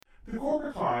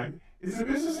Climb is a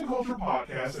business and culture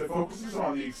podcast that focuses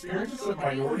on the experiences of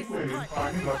minority women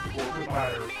climbing up the corporate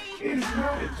ladder. It is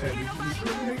not intended to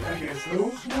discriminate against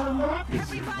those who are not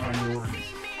considered minorities.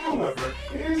 However,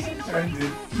 it is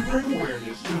intended to bring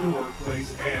awareness to the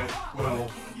workplace and, well,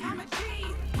 you.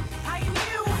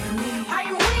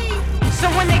 So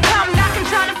when they come knocking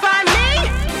trying to find me,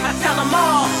 I tell them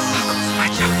all.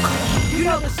 You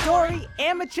know the story,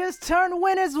 amateurs turn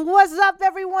winners. What's up,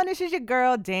 everyone? This is your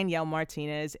girl, Danielle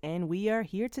Martinez, and we are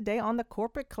here today on the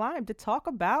Corporate Climb to talk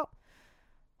about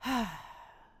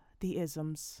the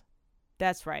isms.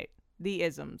 That's right, the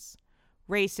isms.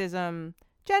 Racism,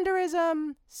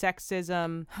 genderism,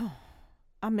 sexism.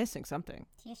 I'm missing something.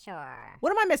 You sure? What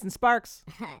am I missing, Sparks?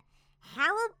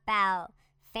 How about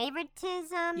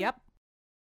favoritism? Yep.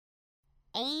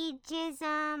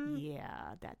 Ageism?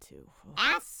 Yeah, that too.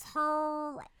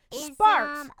 Asshole?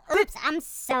 Sparks! Oops, I'm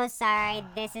so sorry.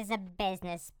 This is a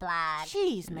business blog.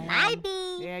 Jeez, man. My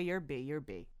B. Yeah, you're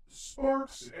B.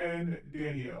 Sparks and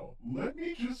Danielle, let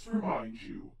me just remind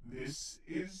you, this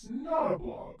is not a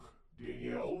blog.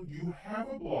 Danielle, you have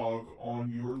a blog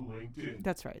on your LinkedIn.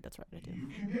 That's right, I do. You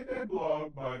can get that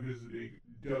blog by visiting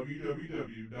Danielle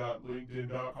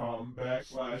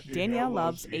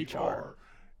Loves www.linkedin.com/DanielleLovesHR. HR.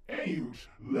 Anywho,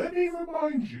 let me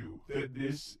remind you that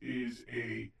this is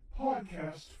a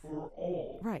podcast for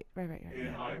all. Right.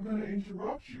 And I'm going to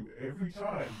interrupt you every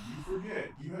time you forget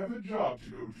you have a job to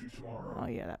go to tomorrow. Oh,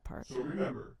 yeah, that part. So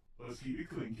remember, let's keep it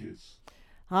clean, kids.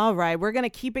 All right, we're going to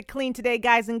keep it clean today,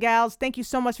 guys and gals. Thank you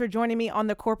so much for joining me on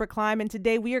the Corporate Climb. And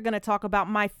today we are going to talk about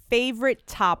my favorite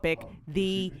topic,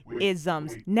 the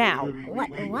isms. Now,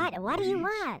 What do you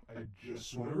want? I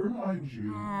just want to remind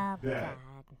you that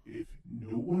if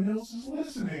no one else is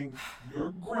listening,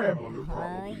 your grandmother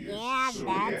probably is. Yeah, So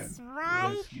that's again,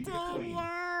 right, let's keep it clean.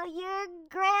 Danielle. Your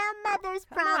grandmother's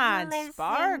Come probably on, listening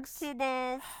Sparks. to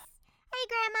this. Hey,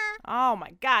 Grandma. oh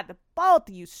my God, the both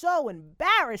of you, so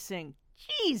embarrassing.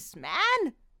 Jeez,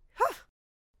 man.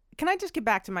 Can I just get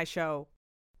back to my show?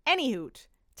 Anywho,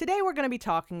 today we're going to be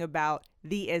talking about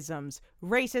the isms.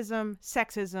 Racism,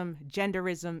 sexism,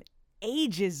 genderism,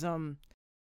 ageism,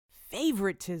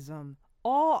 favoritism.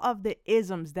 All of the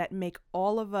isms that make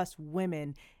all of us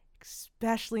women,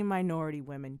 especially minority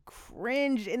women,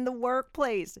 cringe in the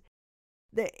workplace.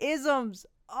 The isms.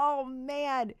 Oh,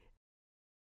 man.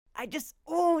 It just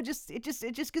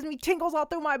gives me tingles all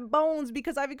through my bones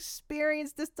because I've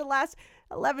experienced this the last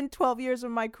 11, 12 years of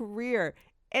my career.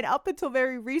 And up until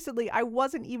very recently, I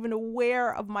wasn't even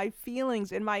aware of my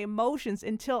feelings and my emotions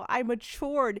until I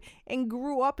matured and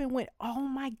grew up and went, oh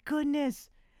my goodness,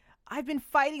 I've been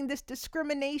fighting this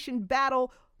discrimination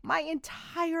battle my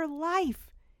entire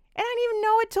life. And I didn't even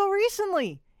know it till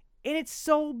recently. And it's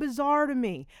so bizarre to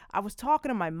me. I was talking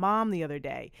to my mom the other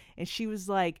day and she was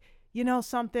like, you know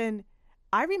something?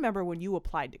 I remember when you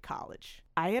applied to college.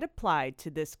 I had applied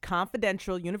to this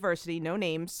confidential university, no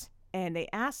names, and they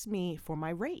asked me for my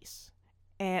race.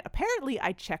 And apparently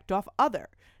I checked off other.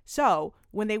 So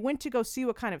when they went to go see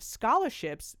what kind of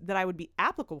scholarships that I would be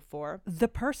applicable for, the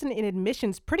person in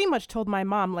admissions pretty much told my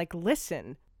mom, like,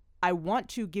 listen, I want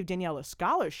to give Danielle a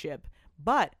scholarship,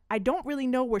 but I don't really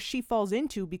know where she falls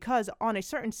into because on a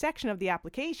certain section of the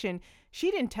application,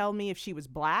 she didn't tell me if she was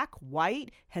black,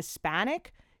 white,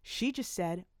 Hispanic. She just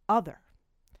said other.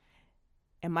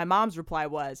 And my mom's reply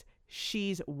was,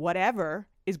 she's whatever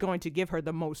is going to give her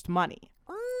the most money.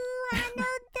 Ooh, I know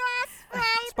that's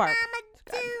right, Spark. Mama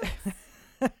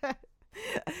Duke.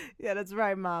 Yeah, that's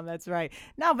right, Mom. That's right.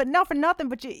 No, but not for nothing.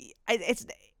 But she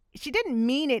didn't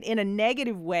mean it in a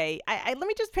negative way. Let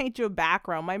me just paint you a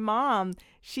background. My mom,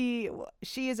 she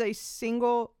is a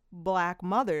single black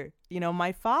mother. You know,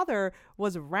 my father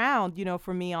was around, you know,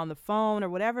 for me on the phone or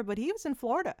whatever, but he was in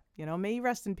Florida. You know, may he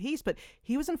rest in peace. But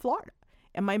he was in Florida,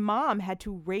 and my mom had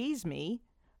to raise me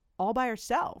all by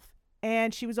herself,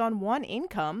 and she was on one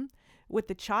income with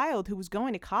the child who was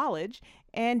going to college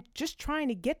and just trying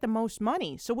to get the most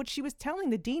money. So what she was telling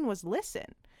the dean was,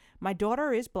 listen, my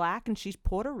daughter is black and she's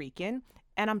Puerto Rican,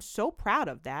 and I'm so proud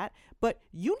of that, but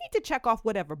you need to check off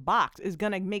whatever box is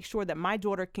going to make sure that my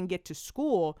daughter can get to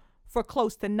school for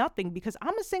close to nothing because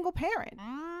I'm a single parent.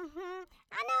 Mm-hmm.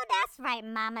 I know that's right,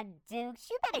 Mama Dukes.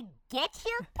 You better get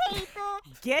your paper.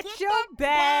 Get your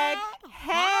bag.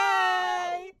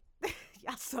 Hey!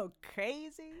 Y'all so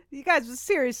crazy. You guys,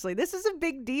 seriously, this is a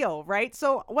big deal, right?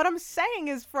 So what I'm saying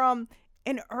is from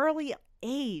an early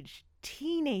age,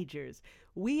 teenagers,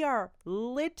 we are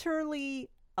literally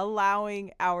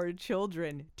allowing our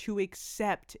children to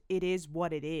accept it is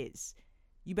what it is.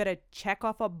 You better check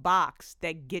off a box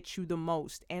that gets you the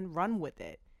most and run with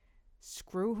it.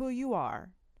 Screw who you are.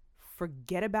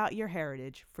 Forget about your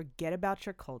heritage. Forget about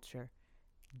your culture.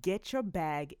 Get your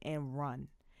bag and run.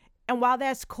 And while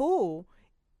that's cool,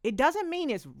 it doesn't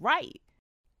mean it's right.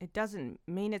 It doesn't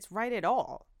mean it's right at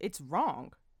all. It's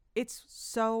wrong. It's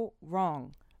so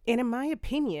wrong. And in my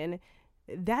opinion,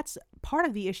 that's part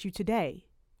of the issue today.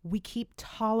 We keep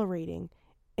tolerating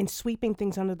and sweeping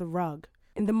things under the rug.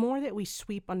 And the more that we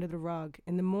sweep under the rug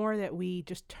and the more that we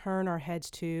just turn our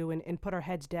heads to and put our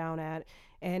heads down at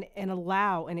and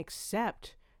allow and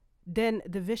accept, then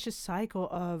the vicious cycle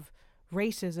of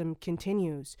racism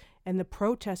continues and the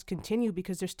protests continue,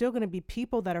 because there's still going to be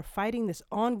people that are fighting this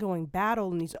ongoing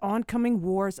battle and these oncoming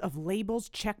wars of labels,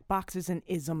 checkboxes, and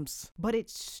isms. But it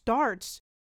starts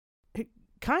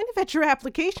kind of at your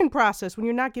application process when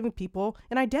you're not giving people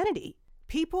an identity.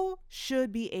 People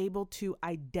should be able to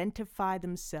identify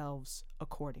themselves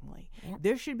accordingly. Yep.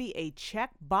 There should be a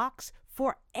checkbox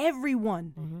for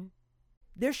everyone. Mm-hmm.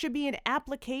 There should be an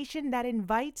application that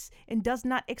invites and does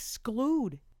not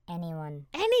exclude anyone.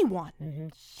 Mm-hmm.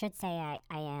 Should say I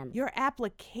am. Your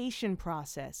application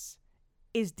process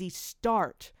is the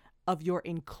start of your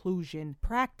inclusion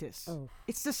practice. Oof.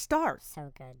 It's the start.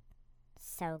 So good.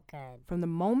 So good. From the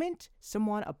moment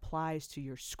someone applies to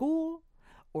your school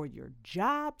or your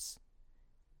jobs,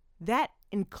 that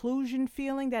inclusion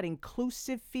feeling, that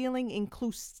inclusive feeling,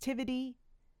 inclusivity,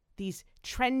 these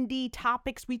trendy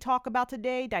topics we talk about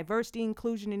today, diversity,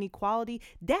 inclusion, and equality,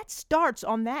 that starts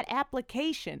on that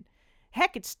application.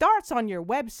 Heck, it starts on your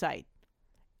website.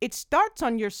 It starts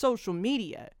on your social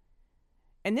media.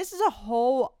 And this is a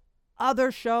whole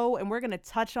other show, and we're going to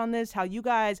touch on this, how you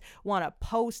guys want to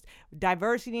post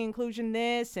diversity, inclusion,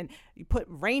 this, and you put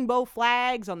rainbow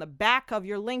flags on the back of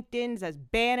your LinkedIns as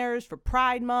banners for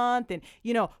Pride Month, and,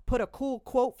 you know, put a cool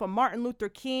quote from Martin Luther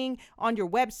King on your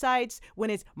websites when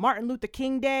it's Martin Luther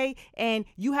King Day, and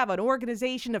you have an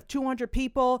organization of 200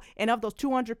 people, and of those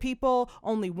 200 people,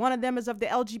 only one of them is of the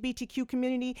LGBTQ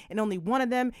community, and only one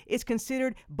of them is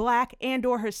considered Black and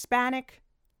or Hispanic,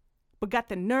 but got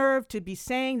the nerve to be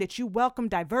saying that you welcome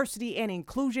diversity and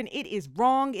inclusion. It is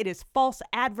wrong. It is false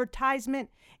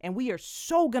advertisement. And we are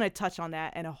so going to touch on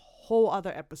that in a whole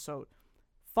other episode.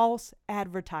 False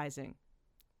advertising.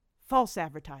 False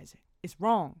advertising is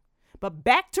wrong. But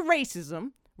back to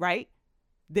racism, right?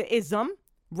 The ism,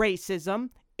 racism,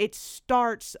 it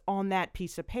starts on that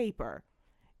piece of paper.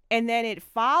 And then it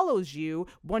follows you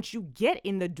once you get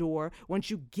in the door,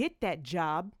 once you get that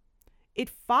job. It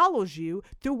follows you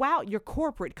throughout your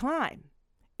corporate climb.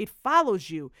 It follows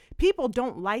you. People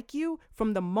don't like you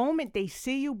from the moment they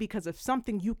see you because of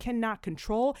something you cannot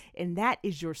control, and that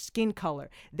is your skin color.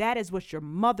 That is what your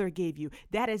mother gave you.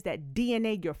 That is that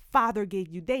DNA your father gave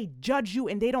you. They judge you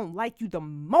and they don't like you the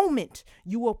moment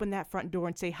you open that front door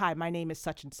and say, "Hi, my name is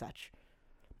such and such."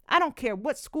 I don't care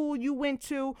what school you went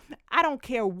to. I don't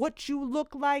care what you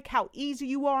look like, how easy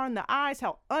you are on the eyes,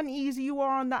 how uneasy you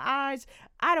are on the eyes.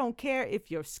 I don't care if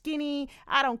you're skinny.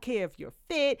 I don't care if you're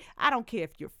fit. I don't care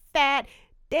if you're fat.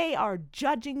 They are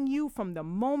judging you from the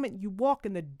moment you walk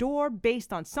in the door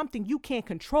based on something you can't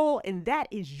control, and that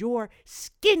is your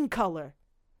skin color.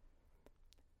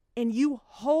 And you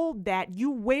hold that,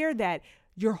 you wear that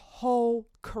your whole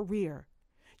career.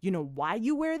 You know why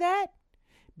you wear that?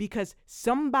 Because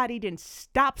somebody didn't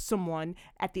stop someone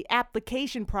at the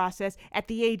application process at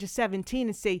the age of 17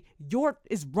 and say, "Yours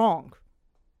is wrong.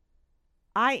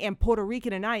 I am Puerto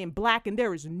Rican and I am Black, and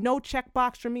there is no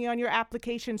checkbox for me on your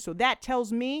application. So that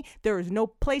tells me there is no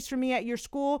place for me at your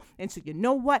school. And so you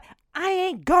know what? I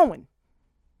ain't going.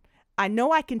 I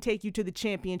know I can take you to the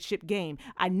championship game.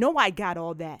 I know I got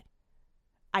all that.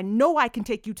 I know I can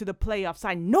take you to the playoffs.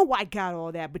 I know I got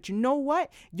all that. But you know what?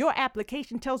 Your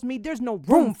application tells me there's no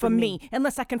room for me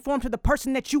unless I conform to the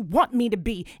person that you want me to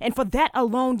be. And for that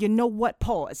alone, you know what?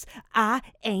 Pause. I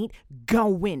ain't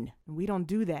going. We don't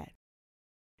do that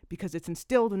because it's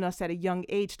instilled in us at a young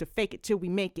age to fake it till we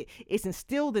make it. It's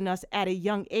instilled in us at a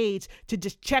young age to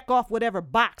just check off whatever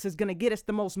box is going to get us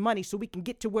the most money so we can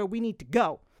get to where we need to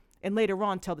go and later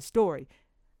on tell the story.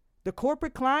 The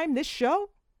corporate climb, this show,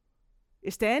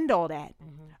 is to end all that.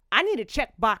 Mm-hmm. I need a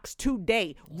checkbox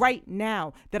today, right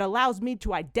now, that allows me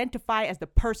to identify as the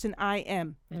person I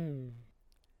am.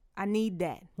 I need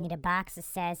that. Need a box that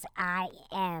says, "I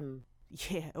am."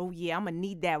 Yeah, oh yeah, I'm going to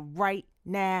need that right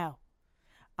now.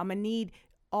 I'm going to need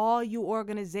all you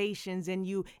organizations and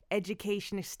you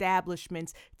education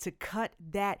establishments to cut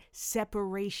that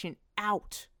separation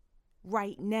out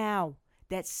right now,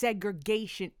 that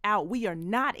segregation out. We are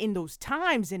not in those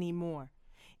times anymore.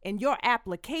 And your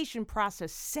application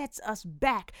process sets us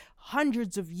back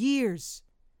hundreds of years.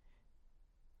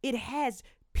 It has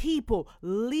people,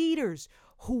 leaders,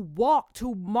 who walked,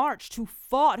 who marched, who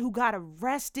fought, who got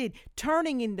arrested,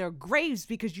 turning in their graves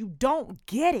because you don't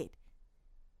get it.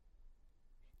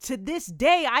 To this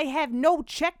day, I have no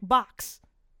checkbox.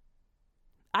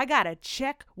 I gotta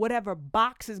check whatever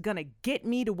box is gonna get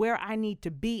me to where I need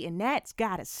to be, and that's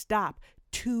gotta stop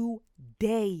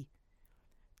today.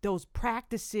 Those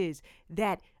practices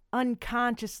that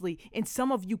unconsciously, and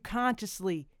some of you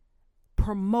consciously,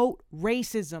 promote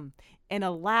racism and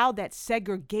allow that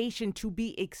segregation to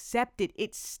be accepted.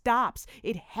 It stops.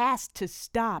 It has to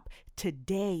stop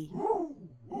today. Woo,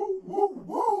 woo, woo,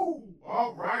 woo.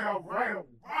 All right. All right.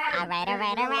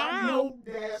 I know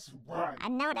that's right. I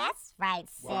know that's right,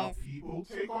 sis. While people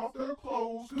take off their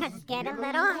clothes, Cause it's getting a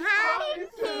little hot in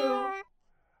here.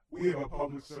 We have a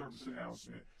public service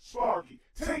announcement. Sparky,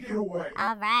 take it away.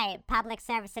 All right, public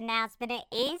service announcement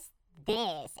is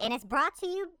this, and it's brought to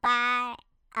you by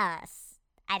us.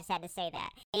 I just had to say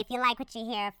that. If you like what you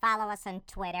hear, follow us on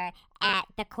Twitter at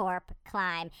The Corp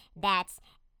Climb. That's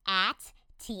at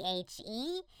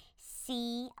TheCorpClimb.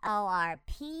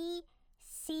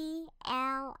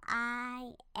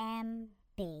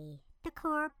 The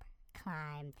Corp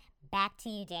Climb. Back to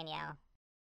you, Danielle.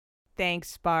 Thanks,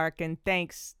 Spark, and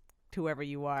thanks to whoever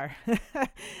you are.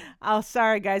 Oh,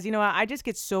 sorry, guys. You know, I just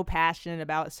get so passionate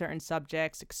about certain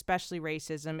subjects, especially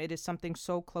racism. It is something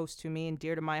so close to me and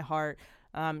dear to my heart.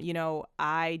 You know,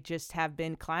 I just have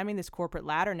been climbing this corporate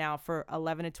ladder now for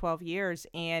 11 to 12 years.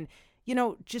 And, you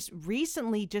know, just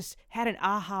recently just had an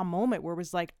aha moment where it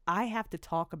was like, I have to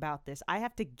talk about this. I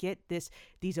have to get these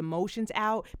emotions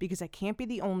out because I can't be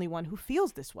the only one who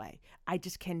feels this way. I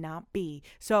just cannot be.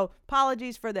 So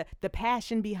apologies for the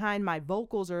passion behind my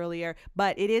vocals earlier,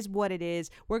 but it is what it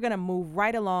is. We're going to move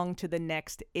right along to the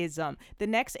next ism. The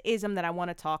next ism that I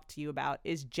want to talk to you about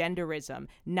is genderism,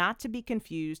 not to be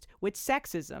confused with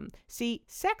sexism. See,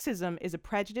 sexism is a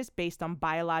prejudice based on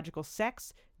biological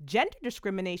sex. Gender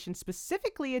discrimination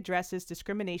specifically addresses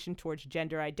discrimination towards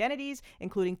gender identities,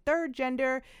 including third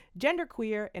gender,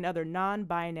 genderqueer, and other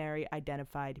non-binary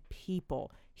identified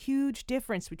people. Huge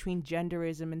difference between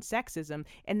genderism and sexism,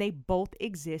 and they both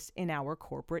exist in our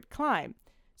corporate climb.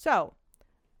 So,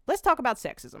 let's talk about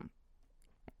sexism.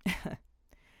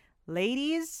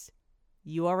 Ladies,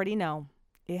 you already know,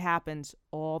 it happens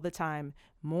all the time,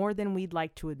 more than we'd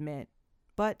like to admit.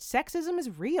 But sexism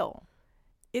is real.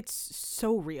 It's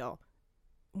so real.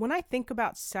 When I think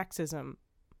about sexism,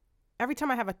 every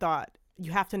time I have a thought,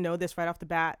 you have to know this right off the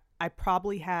bat, I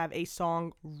probably have a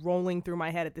song rolling through my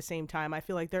head at the same time. I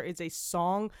feel like there is a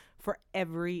song for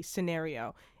every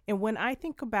scenario. And when I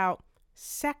think about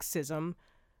sexism,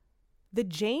 the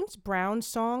James Brown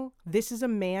song, This Is a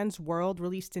Man's World,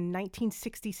 released in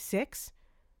 1966,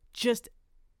 just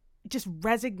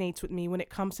resonates with me when it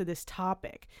comes to this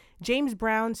topic. James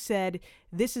Brown said,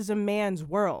 "This is a man's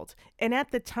world." And at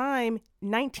the time,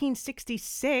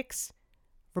 1966,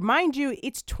 remind you,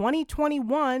 it's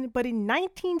 2021, but in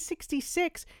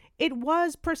 1966, it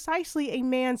was precisely a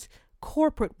man's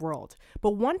corporate world.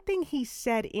 But one thing he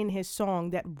said in his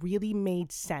song that really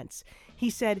made sense,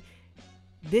 he said,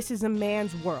 "This is a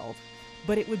man's world,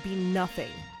 but it would be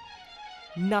nothing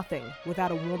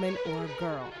without a woman or a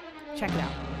girl." Check it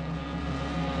out.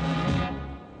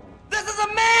 This is a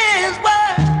man's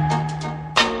world.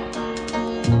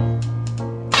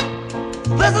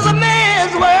 This is a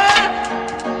man's world.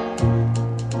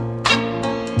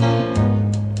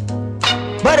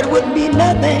 But it wouldn't be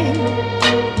nothing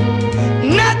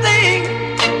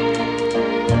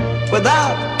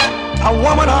without a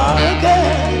woman or a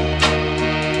girl.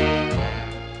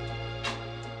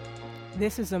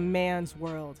 This is a man's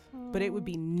world, but it would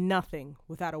be nothing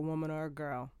without a woman or a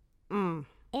girl.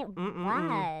 It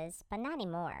was, but not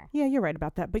anymore. Yeah, you're right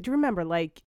about that. But you remember,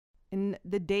 like, in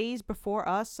the days before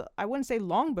us, I wouldn't say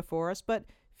long before us, but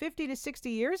 50 to 60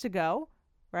 years ago,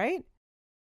 right?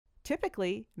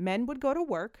 Typically, men would go to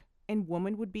work and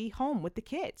women would be home with the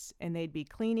kids. And they'd be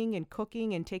cleaning and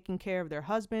cooking and taking care of their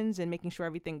husbands and making sure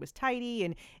everything was tidy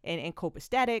and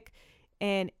copacetic.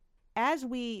 And as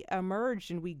we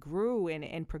emerged and we grew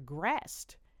and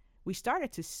progressed, we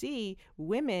started to see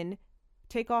women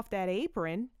take off that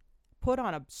apron, put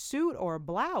on a suit or a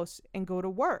blouse, and go to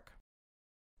work.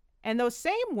 And those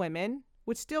same women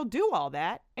would still do all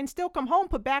that and still come home,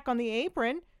 put back on the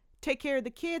apron, take care of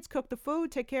the kids, cook the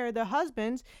food, take care of their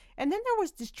husbands. And then there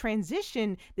was this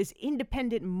transition, this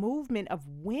independent movement of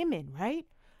women, right?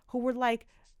 Who were like,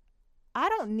 I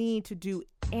don't need to do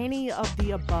any of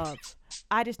the above.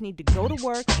 I just need to go to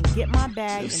work and get my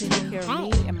bag and take care of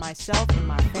me and myself and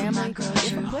my family,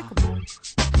 if applicable.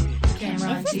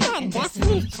 Isn't that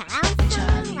Destiny's Child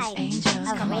song, like,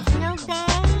 Original Day?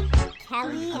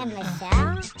 Kelly and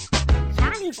Michelle?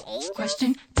 Charlie's Angels?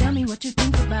 Question, tell me what you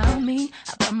think about me.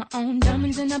 I buy my own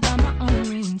diamonds and I buy my own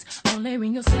rings. Only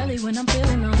ring your celly when I'm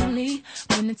feeling lonely.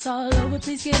 When it's all over,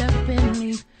 please get up and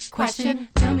leave. Question,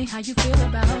 tell me how you feel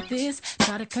about this.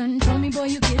 Try to control me, boy,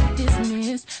 you get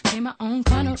dismissed. Pay my own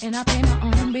condo and I pay my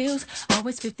own bills.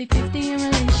 Always 50-50 in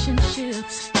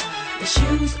relationships. The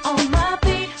shoes on my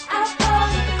feet, I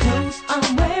bought it. The clothes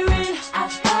I'm wearing, I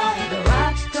bought it. The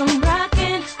rock I'm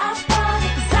rocking, I bought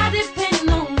it. 'Cause I depend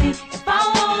on me if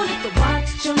I want it. The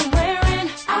watch I'm wearing,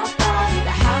 I bought it.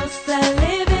 The house I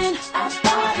live in, I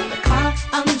bought it. The car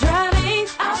I'm driving,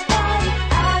 I bought it.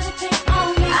 I depend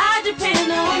on me, I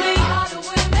depend on me. All the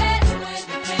women who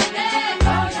independent,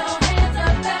 throw your hands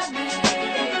up at me.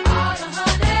 All the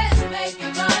honeys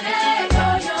making money,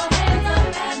 throw your hands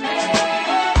up at me.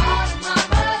 All the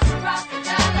mamas rockin'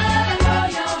 dollar,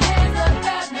 throw your hands up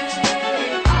at me.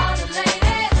 All the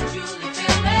ladies who truly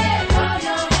feel me, throw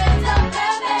your hands up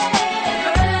at me.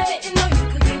 Girl, I didn't know you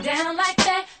could get down like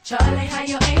that. Charlie, how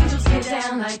your angels get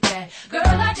down like that. Girl,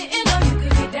 I didn't know you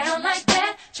could get down like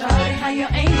that. Charlie, how your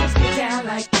angels get down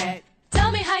like that.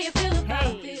 Tell me how you feel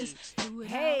about this. Do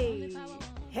it all Hey, if I want.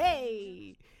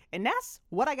 hey. And that's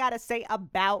what I gotta say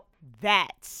about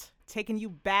that. Taking you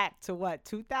back to what,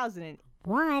 2000?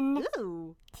 One.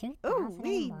 Ooh,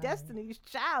 2001. Destiny's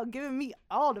Child giving me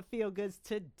all the feel goods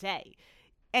today.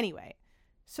 Anyway,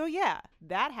 so yeah,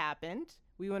 that happened.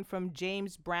 We went from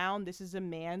James Brown, This Is a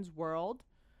Man's World.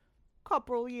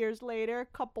 Couple years later,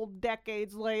 couple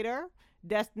decades later,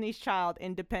 Destiny's Child,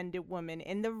 Independent Woman,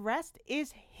 and the rest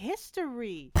is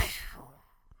history.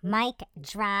 Mic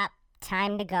drop.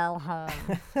 Time to go home.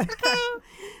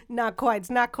 Not quite. It's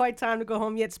not quite time to go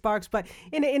home yet, Sparks. But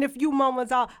in a few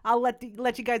moments, I'll let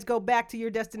you guys go back to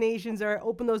your destinations or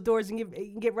open those doors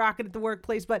and get rocking at the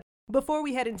workplace. But before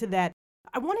we head into that,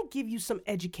 I want to give you some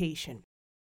education,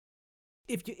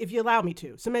 if you allow me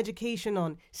to, some education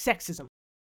on sexism.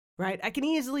 Right? I can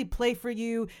easily play for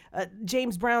you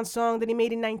James Brown's song that he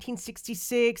made in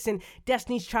 1966 and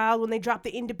Destiny's Child when they dropped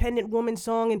the Independent Woman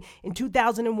song in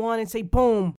 2001 and say,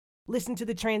 boom, listen to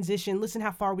the transition, listen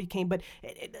how far we came. But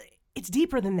it's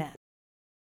deeper than that.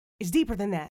 It's deeper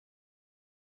than that.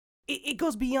 It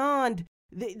goes beyond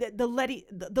the Lilly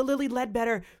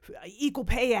Ledbetter Equal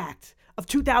Pay Act of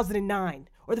 2009,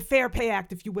 or the Fair Pay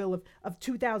Act, if you will, of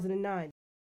 2009.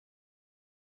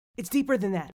 It's deeper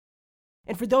than that.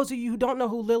 And for those of you who don't know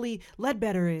who Lilly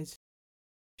Ledbetter is,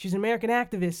 she's an American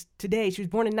activist today. She was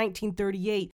born in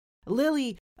 1938.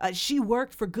 Lilly, she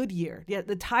worked for Goodyear,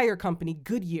 the tire company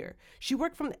Goodyear. She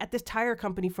worked at this tire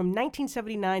company from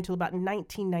 1979 till about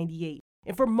 1998.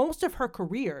 And for most of her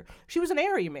career, she was an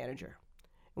area manager.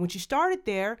 And when she started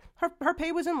there, her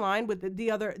pay was in line with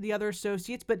the other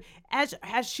associates. But as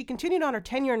she continued on her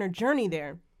tenure and her journey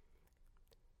there,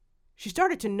 she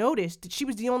started to notice that she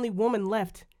was the only woman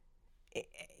left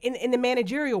in the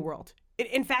managerial world.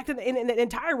 In fact, in the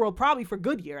entire world, probably for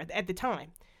Goodyear at the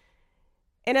time.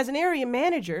 And as an area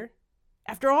manager,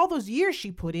 after all those years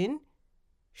she put in,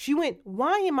 she went,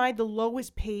 why am I the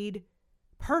lowest paid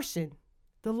person,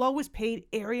 the lowest paid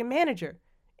area manager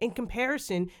in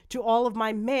comparison to all of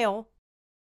my male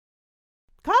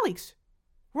colleagues?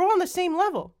 We're all on the same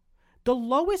level. The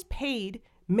lowest paid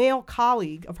male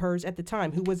colleague of hers at the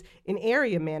time, who was an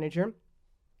area manager,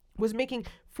 was making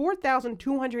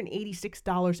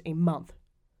 $4,286 a month.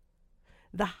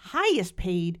 The highest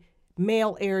paid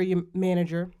male area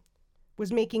manager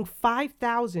was making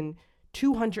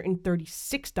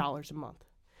 $5,236 a month.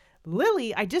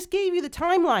 Lilly, I just gave you the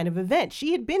timeline of events.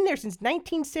 She had been there since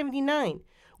 1979.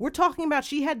 We're talking about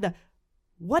she had the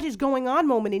what is going on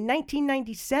moment in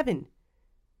 1997.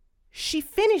 She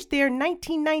finished there in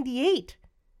 1998.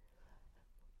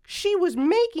 She was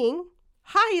making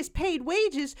highest paid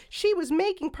wages. She was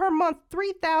making per month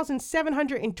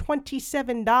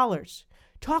 $3,727.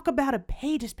 Talk about a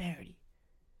pay disparity.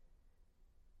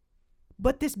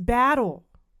 But this battle,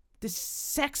 this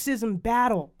sexism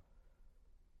battle,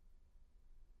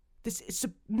 this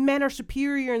men are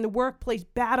superior in the workplace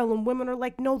battle and women are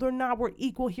like, no, they're not. We're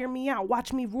equal. Hear me out.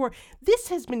 Watch me roar. This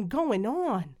has been going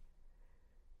on.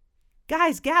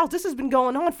 Guys, gals, this has been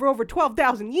going on for over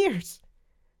 12,000 years.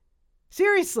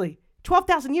 Seriously,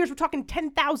 12,000 years. We're talking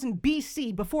 10,000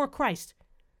 BC, before Christ.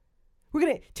 We're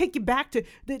going to take you back to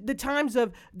the times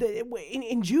of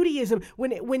in Judaism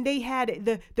when they had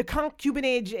the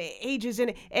concubinage ages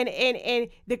and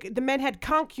the men had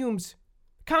concubines.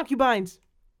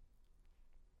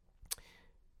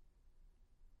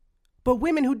 But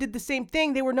women who did the same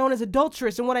thing, they were known as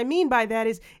adulteress. And what I mean by that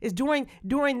is during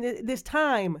this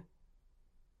time,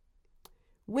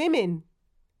 women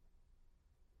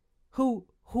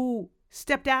who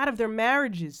stepped out of their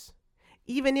marriages,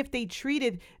 even if they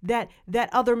treated that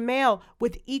other male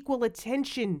with equal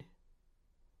attention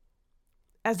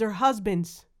as their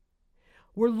husbands,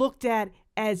 were looked at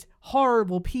as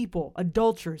horrible people,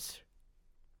 adulterers.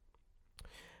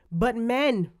 But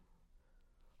men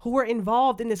who were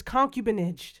involved in this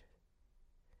concubinage,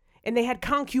 and they had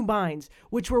concubines,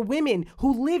 which were women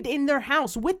who lived in their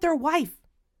house with their wife.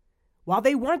 While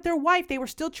they weren't their wife, they were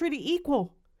still treated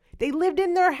equal. They lived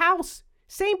in their house,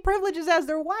 same privileges as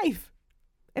their wife.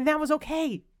 And that was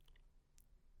okay.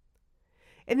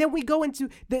 And then we go into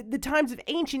the times of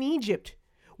ancient Egypt,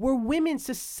 where women's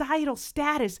societal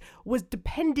status was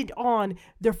dependent on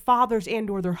their fathers and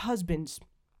or their husbands.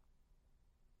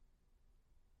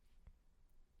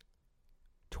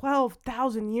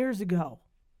 12,000 years ago,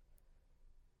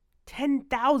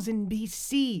 10,000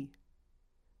 BC,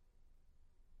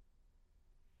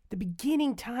 the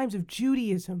beginning times of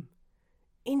Judaism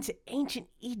into ancient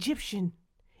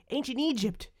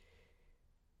Egypt,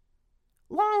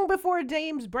 long before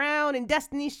James Brown and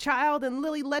Destiny's Child and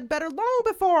Lily Ledbetter, long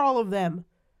before all of them.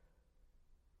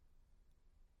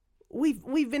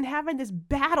 We've been having this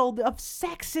battle of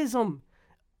sexism,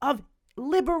 of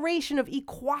liberation, of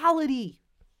equality,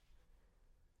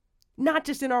 not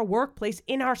just in our workplace,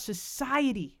 in our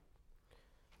society.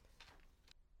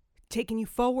 Taking you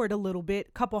forward a little bit,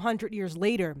 a couple hundred years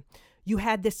later, you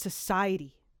had this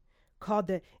society called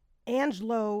the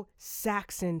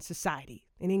Anglo-Saxon Society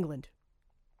in England.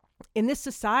 In this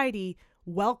society,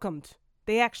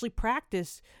 they actually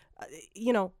practiced,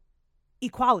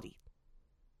 equality.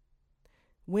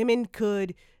 Women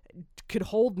could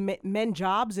hold men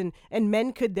jobs, and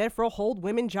men could therefore hold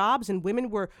women jobs, and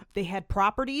they had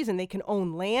properties, and they can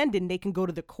own land, and they can go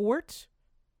to the court.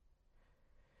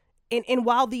 And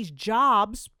while these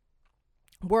jobs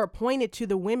were appointed to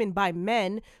the women by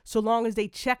men, so long as they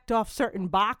checked off certain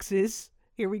boxes,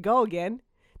 here we go again,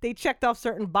 they checked off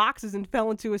certain boxes and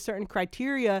fell into a certain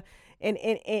criteria and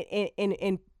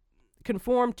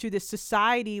conformed to this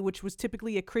society, which was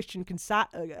typically a Christian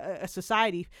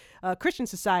society.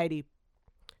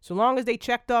 So long as they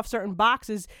checked off certain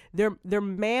boxes, their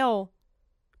male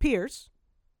peers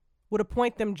would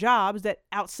appoint them jobs that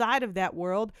outside of that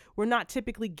world were not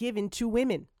typically given to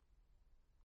women.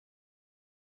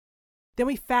 Then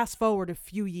we fast forward a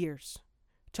few years,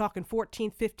 talking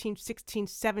 14th, 15th, 16th,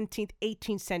 17th,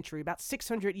 18th century, about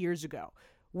 600 years ago,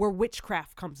 where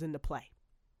witchcraft comes into play.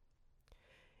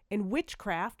 And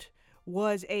witchcraft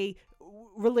was a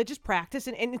religious practice,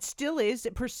 and it still is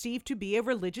perceived to be a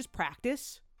religious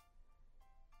practice,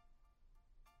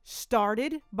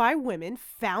 started by women,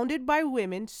 founded by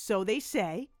women, so they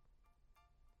say.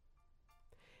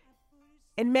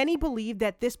 And many believe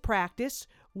that this practice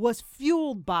was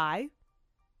fueled by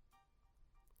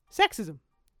sexism,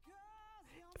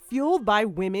 fueled by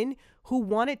women who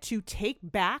wanted to take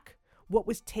back what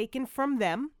was taken from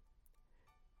them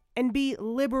and be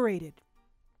liberated.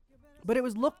 But it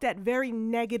was looked at very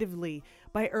negatively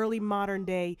by early modern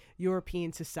day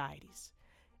European societies.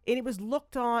 And it was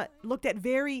looked at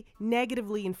very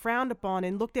negatively and frowned upon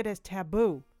and looked at as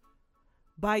taboo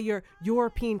by your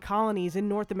European colonies in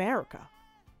North America.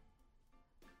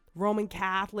 Roman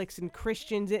Catholics and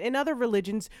Christians and other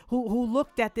religions who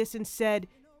looked at this and said,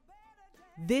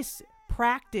 this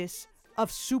practice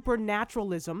of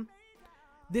supernaturalism,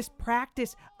 this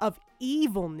practice of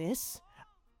evilness,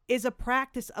 is a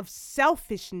practice of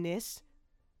selfishness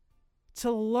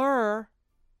to lure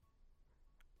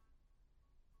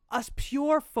us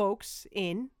pure folks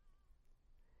in,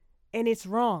 and it's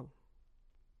wrong.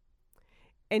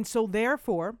 And so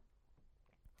therefore,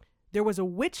 there was a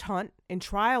witch hunt and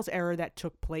trials era that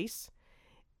took place.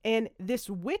 And this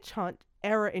witch hunt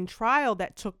era and trial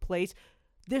that took place,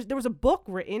 there was a book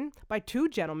written by two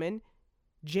gentlemen,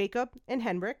 Jacob and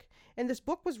Henrik. And this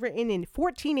book was written in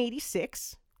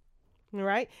 1486, all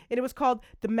right? And it was called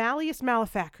The Malleus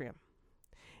Maleficarum.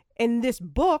 And this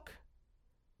book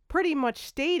pretty much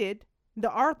stated,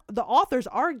 the authors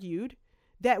argued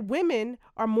that women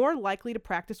are more likely to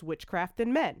practice witchcraft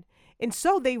than men. And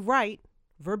so they write,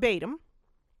 verbatim,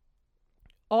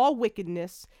 all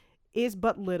wickedness is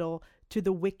but little to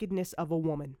the wickedness of a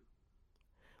woman.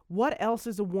 What else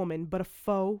is a woman but a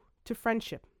foe to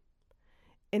friendship,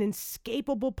 an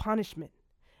inescapable punishment,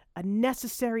 a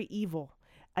necessary evil,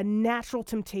 a natural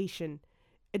temptation,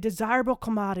 a desirable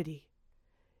commodity,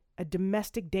 a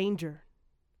domestic danger,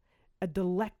 a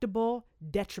delectable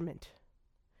detriment,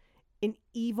 an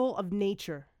evil of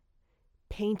nature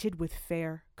painted with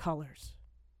fair colors.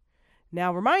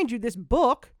 Now, remind you, this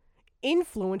book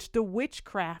influenced the witch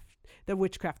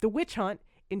hunt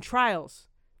and trials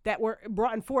that were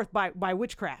brought forth by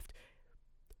witchcraft.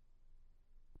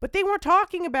 But they weren't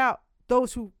talking about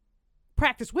those who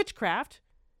practice witchcraft.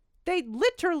 They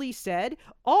literally said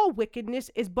all wickedness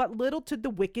is but little to the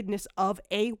wickedness of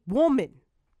a woman.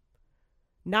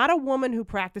 Not a woman who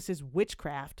practices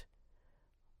witchcraft,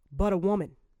 but a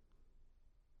woman.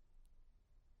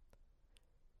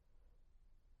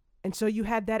 And so you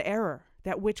had that error,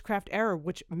 that witchcraft error,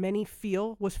 which many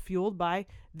feel was fueled by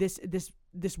this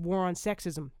war on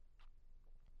sexism.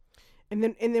 And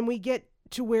then we get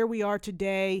to where we are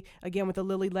today, again, with the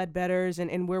Lily Ledbetters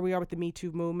and where we are with the Me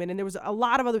Too movement. And there was a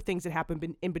lot of other things that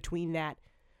happened in between that.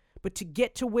 But to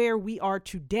get to where we are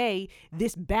today,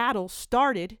 this battle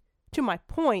started, to my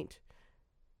point,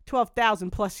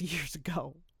 12,000 plus years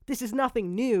ago. This is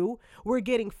nothing new. We're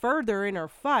getting further in our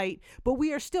fight, but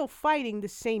we are still fighting the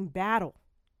same battle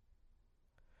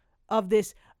of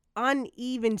this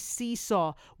uneven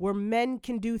seesaw where men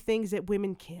can do things that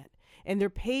women can't. And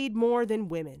they're paid more than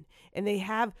women, and they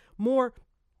have more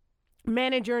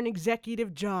manager and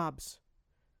executive jobs,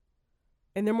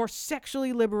 and they're more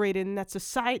sexually liberated, and that's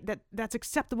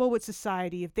acceptable with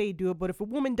society if they do it. But if a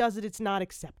woman does it, it's not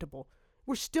acceptable.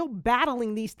 We're still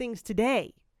battling these things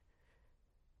today.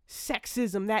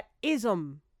 Sexism, that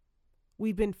ism.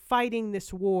 We've been fighting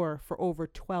this war for over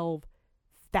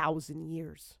 12,000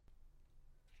 years.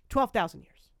 12,000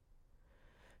 years.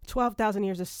 12,000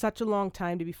 years is such a long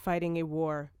time to be fighting a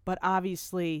war, but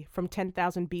obviously from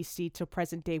 10,000 BC to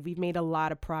present day, we've made a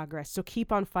lot of progress. So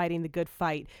keep on fighting the good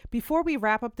fight. Before we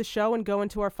wrap up the show and go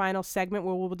into our final segment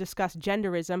where we'll discuss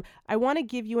genderism, I want to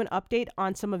give you an update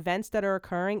on some events that are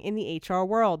occurring in the HR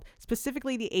world,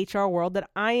 specifically the HR world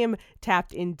that I am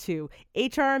tapped into.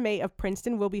 HRMA of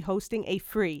Princeton will be hosting a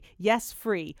free,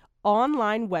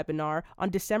 online webinar on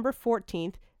December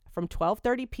 14th from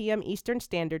 12:30 p.m. Eastern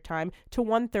Standard Time to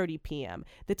 1:30 p.m.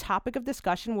 The topic of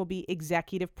discussion will be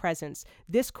executive presence.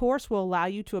 This course will allow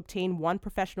you to obtain 1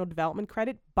 professional development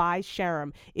credit by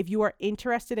SHRM. If you are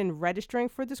interested in registering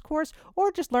for this course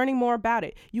or just learning more about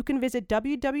it, you can visit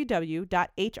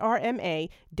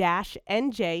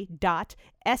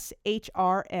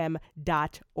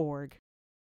www.hrma-nj.shrm.org.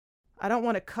 I don't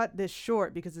want to cut this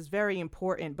short because it's very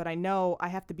important, but I know I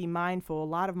have to be mindful a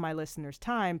lot of my listeners'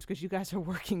 times because you guys are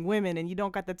working women and you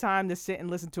don't got the time to sit and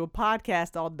listen to a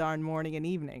podcast all darn morning and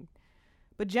evening.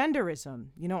 But genderism,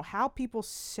 how people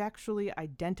sexually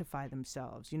identify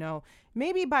themselves,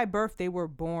 maybe by birth they were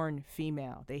born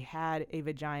female, they had a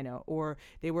vagina, or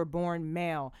they were born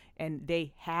male and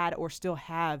they had or still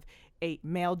have a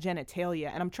male genitalia.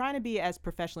 And I'm trying to be as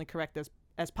professionally correct as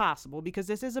possible because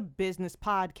this is a business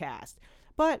podcast.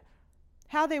 But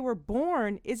how they were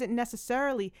born isn't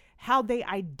necessarily how they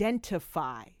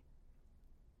identify,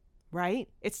 right?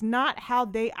 It's not how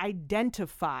they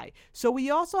identify. So we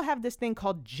also have this thing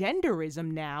called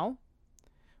genderism now,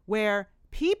 where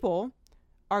people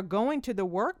are going to the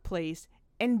workplace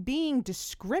and being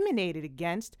discriminated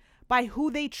against by who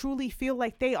they truly feel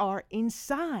like they are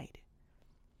inside.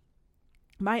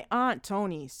 My Aunt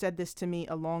Tony said this to me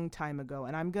a long time ago,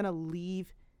 and I'm going to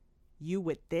leave you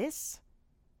with this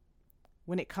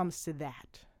when it comes to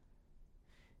that.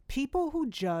 People who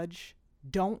judge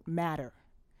don't matter,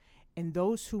 and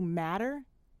those who matter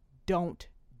don't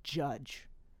judge.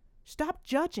 Stop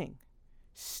judging.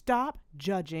 Stop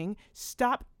judging.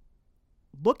 Stop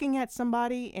looking at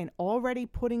somebody and already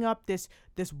putting up this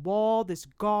wall, this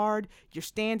guard. Your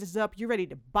stance is up. You're ready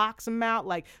to box them out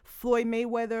like Floyd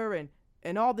Mayweather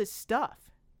and all this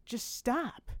stuff. Just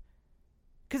stop.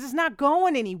 Because it's not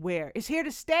going anywhere. It's here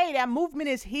to stay. That movement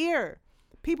is here.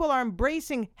 People are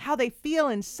embracing how they feel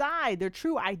inside, their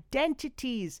true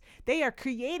identities. They are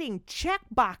creating check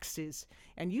boxes.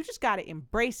 And you just got to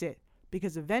embrace it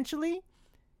because eventually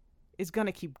it's going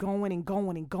to keep going and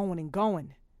going and going and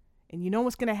going. And you know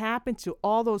what's going to happen to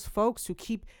all those folks who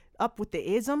keep up with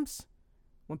the isms?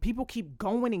 When people keep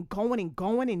going and going and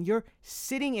going and you're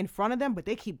sitting in front of them, but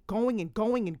they keep going and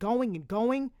going and going and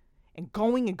going and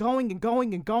going and going and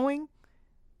going and going,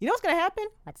 you know what's going to happen?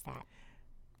 What's that?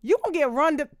 You're going to get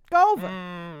run over.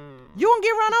 You're going to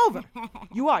get run over.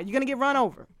 You're going to get run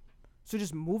over. So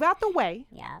just move out the way.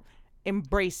 Yeah.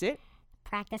 Embrace it.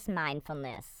 Practice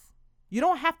mindfulness. You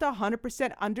don't have to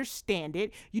 100% understand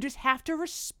it. You just have to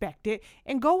respect it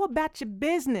and go about your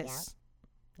business.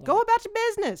 Yep. Go about your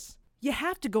business. You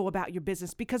have to go about your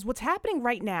business because what's happening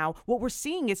right now, what we're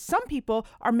seeing is some people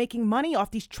are making money off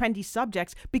these trendy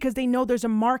subjects because they know there's a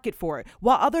market for it,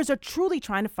 while others are truly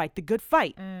trying to fight the good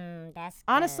fight. That's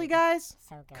honestly, good. guys,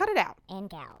 So good. cut it out. And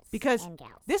gals. Because and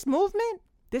gals. this movement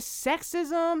This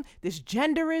sexism, this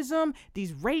genderism,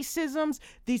 these racisms,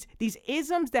 these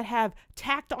isms that have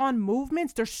tacked on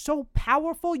movements, they're so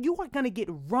powerful, you are going to get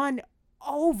run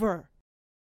over.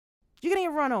 You're going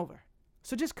to get run over.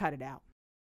 So just cut it out.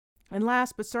 And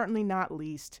last but certainly not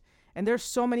least, and there's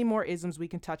so many more isms we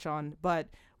can touch on, but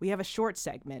we have a short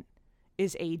segment,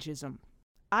 is ageism.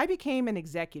 I became an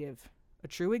executive, a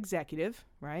true executive,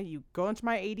 right? You go into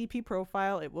my ADP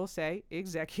profile, it will say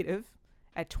executive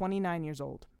at 29 years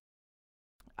old.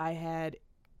 I had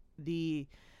the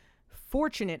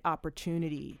fortunate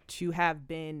opportunity to have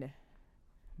been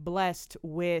blessed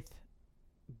with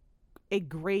a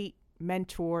great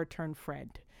mentor turned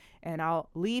friend. And I'll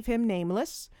leave him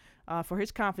nameless for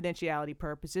his confidentiality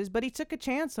purposes, but he took a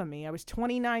chance on me. I was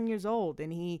 29 years old,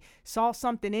 and he saw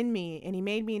something in me, and he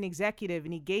made me an executive,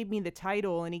 and he gave me the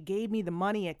title, and he gave me the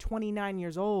money at 29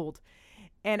 years old.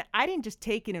 And I didn't just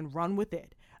take it and run with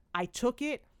it. I took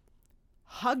it,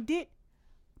 hugged it,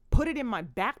 put it in my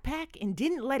backpack, and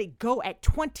didn't let it go at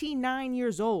 29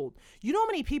 years old. You know how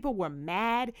many people were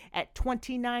mad at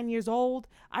 29 years old?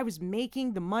 I was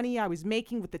making the money I was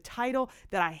making with the title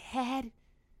that I had.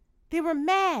 They were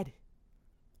mad.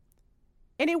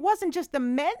 And it wasn't just the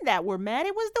men that were mad.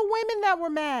 It was the women that were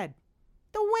mad.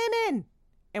 The women.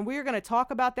 And we're going to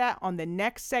talk about that on the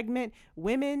next segment.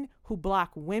 Women who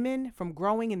block women from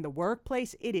growing in the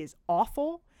workplace. It is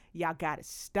awful. Y'all got to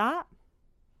stop.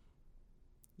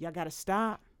 Y'all got to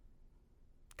stop.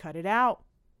 Cut it out.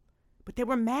 But they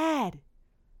were mad.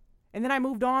 And then I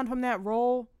moved on from that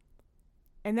role.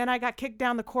 And then I got kicked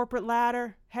down the corporate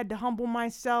ladder. Had to humble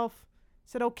myself.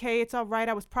 Said, okay, it's all right.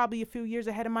 I was probably a few years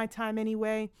ahead of my time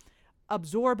anyway.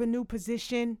 Absorb a new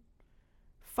position.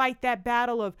 Fight that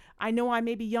battle of, I know I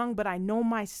may be young, but I know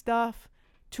my stuff.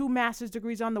 2 master's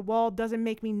degrees on the wall doesn't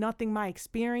make me nothing. My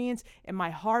experience and my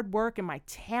hard work and my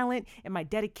talent and my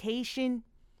dedication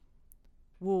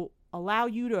will allow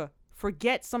you to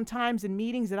forget sometimes in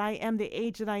meetings that I am the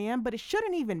age that I am, but it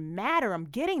shouldn't even matter. I'm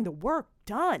getting the work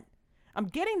done. I'm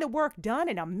getting the work done,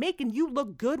 and I'm making you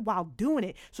look good while doing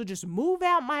it. So just move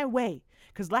out my way.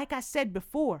 Because like I said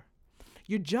before,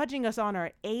 you're judging us on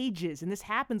our ages. And this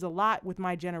happens a lot with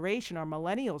my generation, our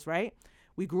millennials, right?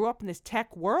 We grew up in this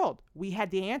tech world. We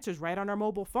had the answers right on our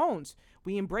mobile phones.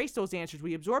 We embraced those answers.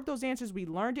 We absorbed those answers. We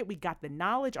learned it. We got the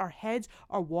knowledge. Our heads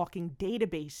are walking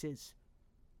databases.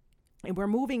 And we're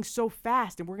moving so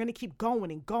fast, and we're going to keep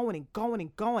going and going and going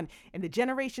and going. And the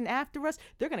generation after us,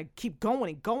 they're going to keep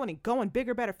going and going and going,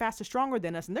 bigger, better, faster, stronger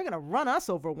than us. And they're going to run us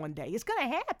over one day. It's going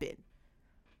to happen.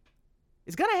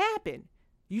 It's going to happen.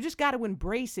 You just got to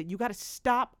embrace it. You got to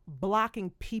stop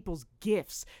blocking people's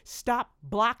gifts. Stop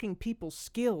blocking people's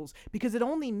skills, because it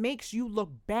only makes you look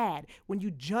bad when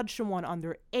you judge someone on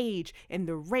their age and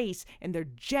their race and their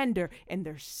gender and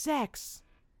their sex.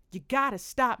 You got to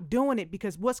stop doing it,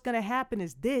 because what's going to happen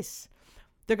is this.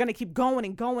 They're going to keep going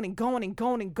and going and going and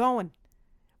going and going.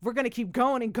 We're going to keep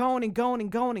going and going and going and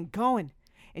going and going.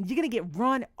 And you're going to get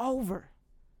run over.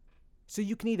 So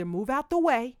you can either move out the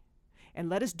way and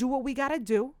let us do what we got to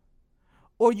do,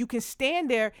 or you can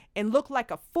stand there and look like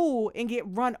a fool and get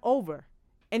run over.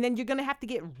 And then you're going to have to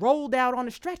get rolled out on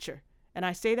a stretcher. And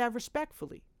I say that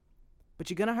respectfully. But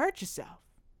you're going to hurt yourself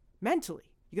mentally.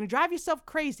 You're going to drive yourself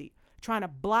crazy trying to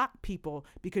block people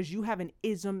because you have an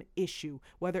ism issue,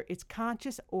 whether it's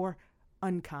conscious or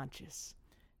unconscious.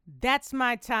 That's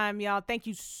my time, y'all. Thank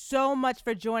you so much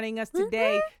for joining us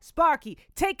today. Sparky,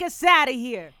 take us out of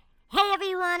here. Hey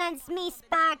everyone, it's me,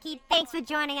 Sparky. Thanks for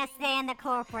joining us today on the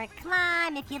Corporate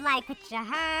Climb. If you like what you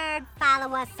heard,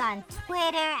 follow us on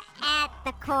Twitter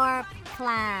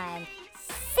 @TheCorpClimb.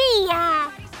 See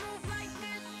ya!